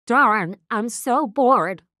Darn, I'm so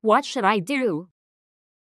bored. What should I do?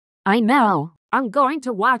 I know. I'm going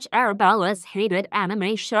to watch Arabella's hated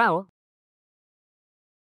anime show.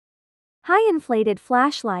 Hi, Inflated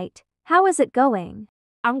Flashlight. How is it going?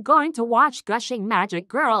 I'm going to watch Gushing Magic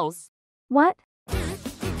Girls. What?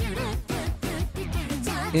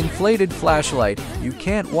 Inflated Flashlight, you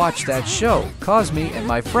can't watch that show, cause me and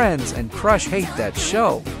my friends and crush hate that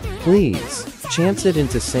show. Please, chance it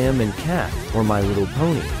into Sam and Cat, or My Little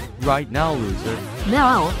Pony. Right now, loser.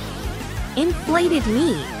 No. Inflated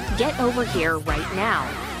me. Get over here right now.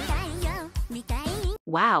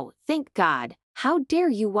 Wow, thank God. How dare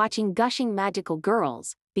you watching Gushing Magical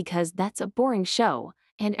Girls, because that's a boring show,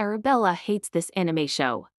 and Arabella hates this anime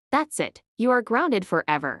show. That's it. You are grounded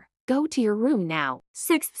forever. Go to your room now.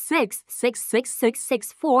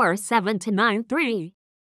 66666647293